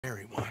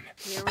Marry one.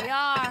 Here we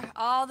are,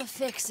 all the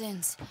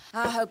fixins'.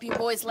 I hope you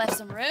boys left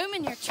some room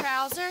in your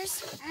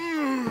trousers.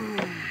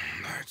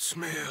 That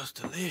smells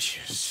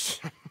delicious.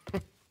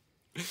 The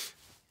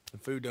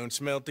food don't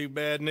smell too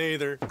bad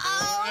neither.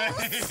 Oh,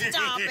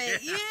 stop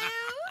it, you!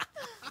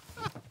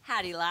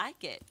 How do you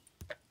like it?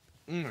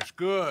 It's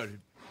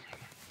good.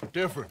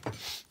 Different.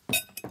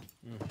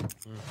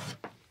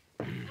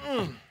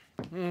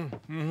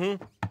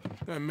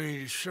 That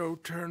meat is so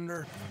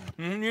tender.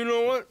 You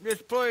know what?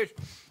 This place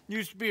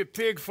used to be a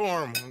pig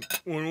farm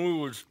when we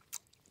was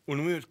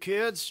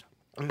kids.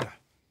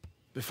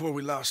 Before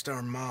we lost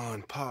our ma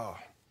and pa.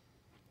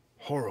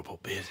 Horrible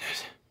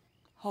business.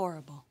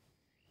 Horrible.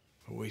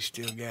 But we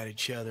still got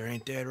each other,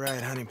 ain't that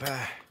right, honey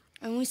pie?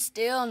 And we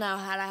still know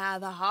how to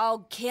have a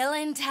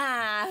hog-killing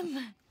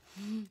time.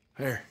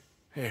 Here,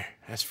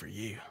 that's for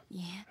you.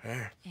 Yeah.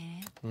 There.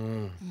 Yeah.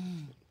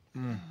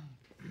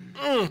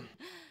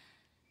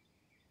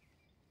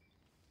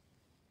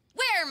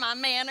 Where are my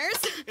manners?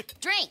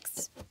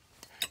 Drinks.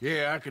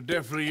 Yeah, I could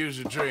definitely use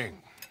a drink.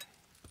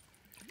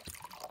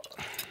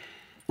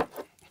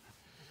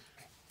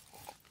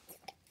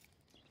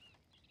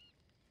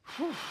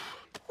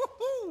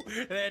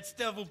 That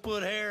stuff will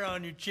put hair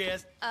on your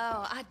chest.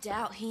 Oh, I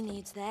doubt he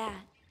needs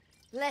that.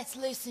 Let's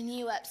loosen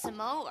you up some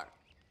more.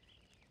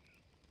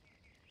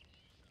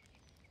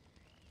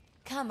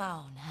 Come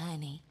on,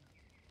 honey.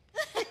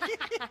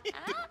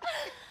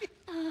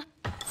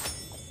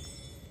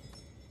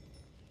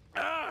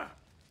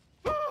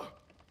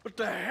 What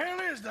the hell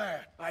is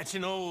that? It's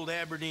an old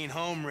Aberdeen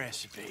home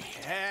recipe.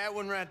 That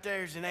one right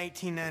there is in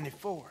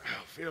 1894.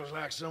 Feels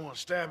like someone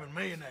stabbing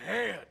me in the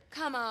head.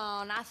 Come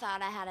on, I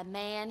thought I had a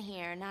man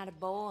here, not a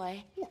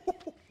boy.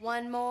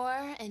 One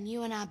more, and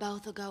you and I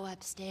both will go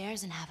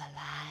upstairs and have a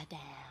lie down.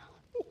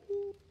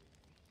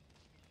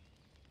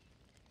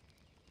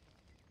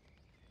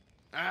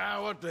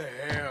 What the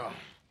hell?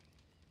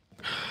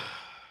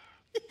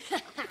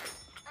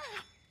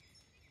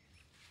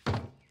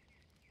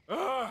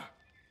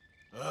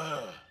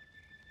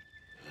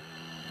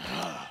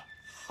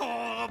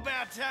 Oh,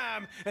 about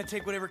time. And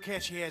take whatever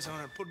catch he has on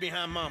her and put it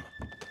behind Mama.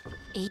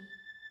 Eat.